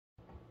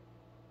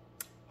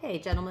Hey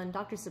gentlemen,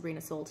 Dr.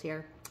 Sabrina Solt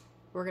here.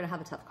 We're gonna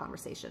have a tough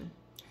conversation.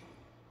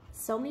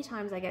 So many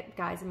times I get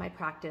guys in my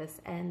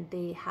practice and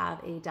they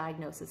have a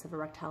diagnosis of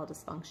erectile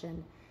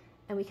dysfunction,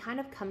 and we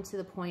kind of come to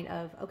the point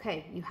of,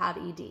 okay, you have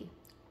ED,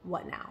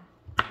 what now?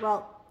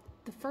 Well,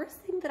 the first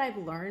thing that I've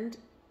learned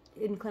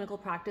in clinical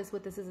practice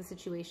with this as a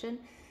situation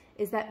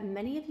is that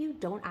many of you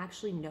don't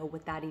actually know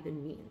what that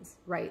even means,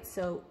 right?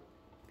 So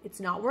it's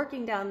not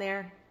working down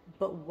there,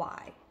 but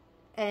why?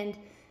 And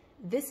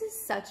this is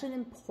such an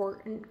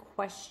important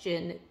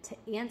question to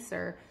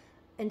answer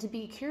and to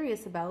be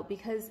curious about,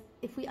 because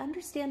if we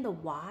understand the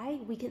why,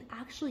 we can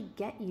actually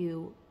get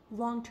you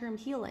long-term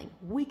healing.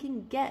 We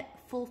can get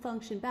full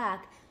function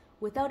back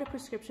without a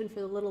prescription for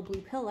the little blue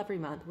pill every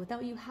month,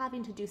 without you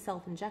having to do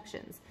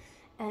self-injections.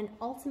 And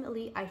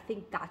ultimately, I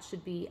think that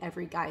should be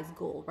every guy's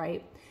goal,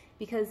 right?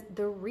 Because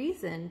the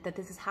reason that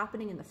this is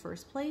happening in the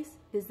first place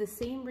is the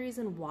same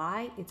reason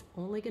why it's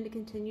only going to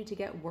continue to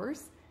get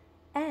worse,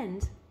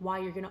 and why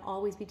you're going to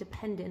always be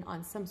dependent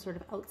on some sort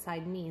of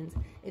outside means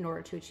in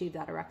order to achieve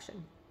that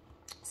erection.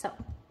 So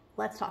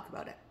let's talk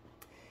about it.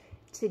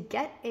 To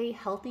get a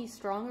healthy,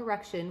 strong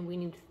erection, we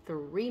need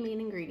three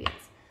main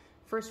ingredients.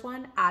 First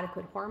one,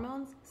 adequate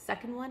hormones.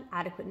 Second one,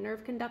 adequate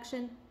nerve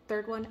conduction.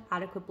 Third one,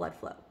 adequate blood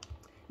flow.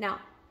 Now,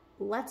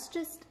 let's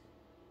just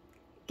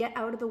get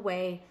out of the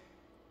way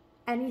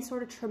any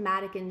sort of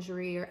traumatic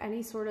injury or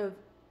any sort of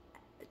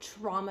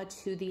trauma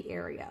to the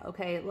area,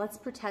 okay? Let's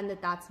pretend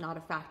that that's not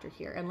a factor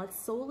here, and let's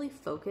solely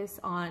focus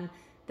on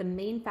the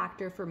main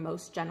factor for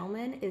most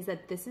gentlemen is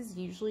that this is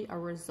usually a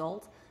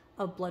result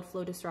of blood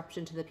flow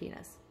disruption to the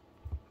penis.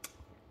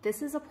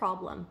 This is a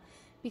problem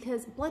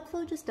because blood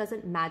flow just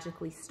doesn't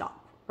magically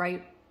stop,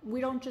 right? We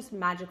don't just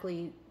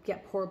magically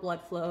get poor blood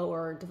flow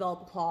or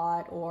develop a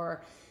clot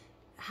or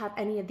have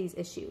any of these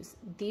issues.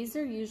 These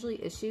are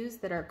usually issues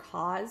that are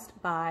caused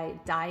by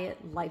diet,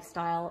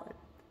 lifestyle,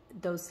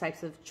 those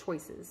types of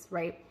choices,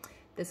 right?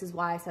 This is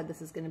why I said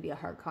this is going to be a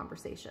hard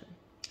conversation.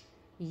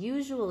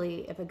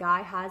 Usually, if a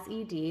guy has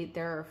ED,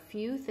 there are a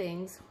few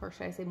things, or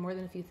should I say more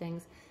than a few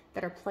things,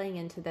 that are playing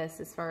into this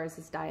as far as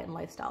his diet and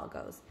lifestyle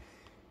goes.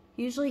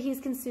 Usually he's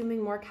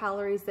consuming more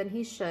calories than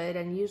he should,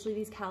 and usually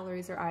these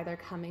calories are either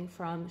coming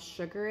from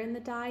sugar in the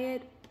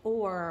diet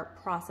or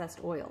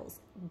processed oils.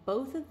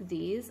 Both of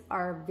these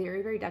are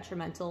very, very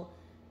detrimental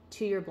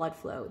to your blood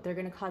flow. They're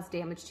going to cause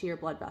damage to your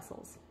blood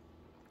vessels.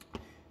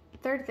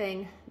 Third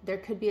thing, there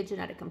could be a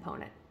genetic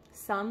component.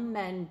 Some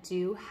men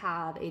do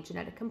have a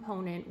genetic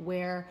component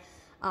where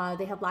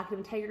they have lack of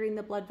integrity in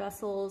the blood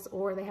vessels,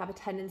 or they have a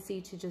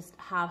tendency to just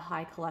have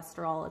high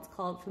cholesterol. It's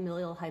called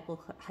familial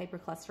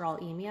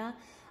hypercholesterolemia.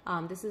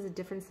 This is a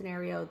different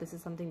scenario. This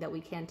is something that we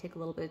can take a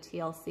little bit of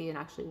TLC and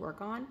actually work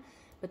on.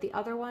 But the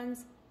other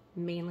ones,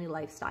 mainly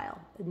lifestyle,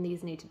 and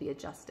these need to be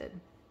adjusted.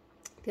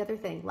 The other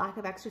thing, lack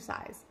of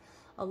exercise.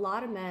 A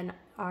lot of men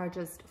are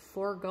just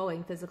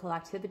foregoing physical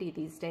activity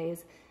these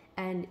days.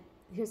 And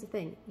here's the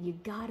thing, you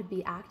gotta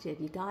be active,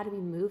 you gotta be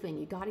moving,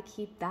 you gotta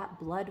keep that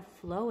blood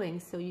flowing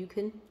so you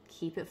can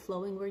keep it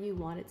flowing where you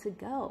want it to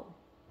go,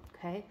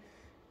 okay?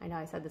 I know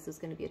I said this was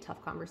gonna be a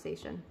tough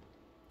conversation.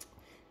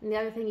 And the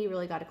other thing, you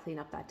really gotta clean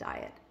up that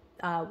diet.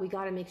 We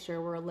gotta make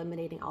sure we're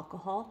eliminating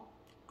alcohol.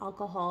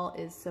 Alcohol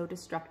is so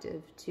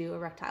destructive to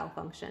erectile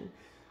function,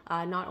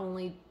 not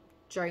only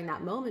during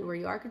that moment where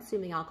you are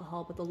consuming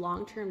alcohol, but the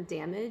long-term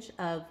damage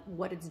of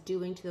what it's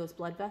doing to those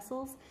blood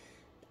vessels.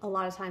 A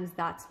lot of times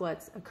that's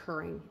what's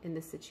occurring in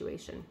this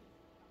situation.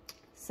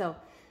 So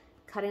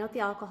cutting out the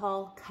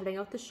alcohol, cutting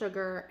out the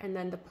sugar, and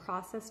then the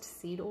processed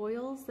seed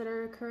oils that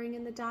are occurring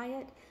in the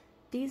diet,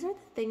 these are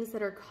the things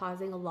that are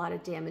causing a lot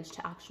of damage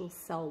to actual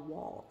cell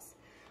walls.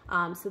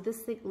 So this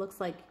thing looks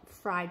like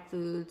fried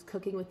foods,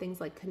 cooking with things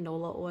like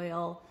canola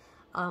oil.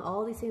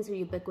 All these things are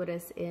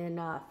ubiquitous in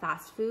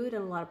fast food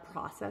and a lot of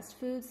processed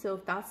foods. So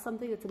if that's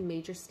something that's a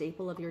major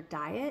staple of your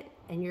diet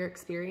and you're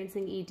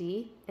experiencing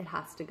ED, it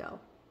has to go.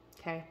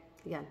 Okay,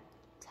 again,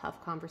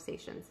 tough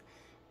conversations.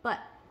 But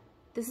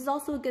this is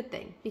also a good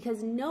thing,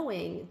 because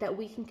knowing that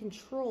we can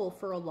control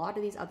for a lot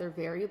of these other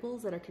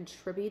variables that are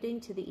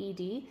contributing to the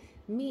ED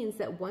means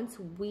that once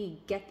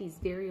we get these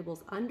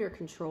variables under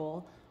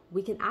control,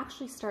 we can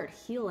actually start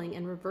healing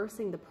and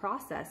reversing the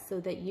process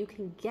so that you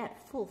can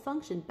get full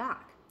function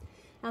back.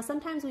 Now,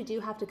 sometimes we do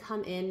have to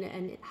come in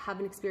and have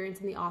an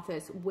experience in the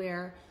office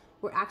where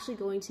we're actually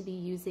going to be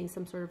using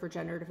some sort of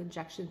regenerative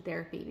injection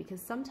therapy,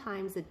 because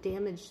sometimes the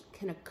damage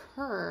can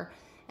occur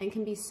and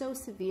can be so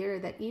severe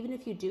that even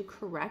if you do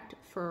correct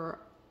for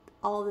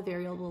all the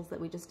variables that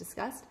we just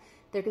discussed,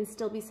 there can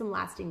still be some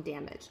lasting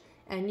damage.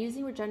 And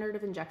using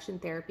regenerative injection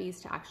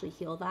therapies to actually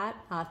heal that,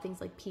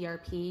 things like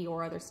PRP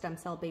or other stem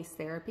cell based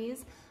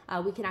therapies,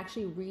 we can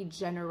actually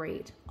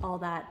regenerate all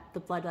that, the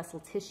blood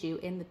vessel tissue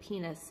in the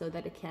penis, so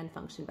that it can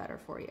function better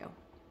for you.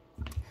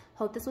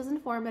 Hope this was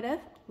informative.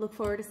 Look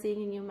forward to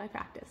seeing you in my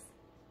practice.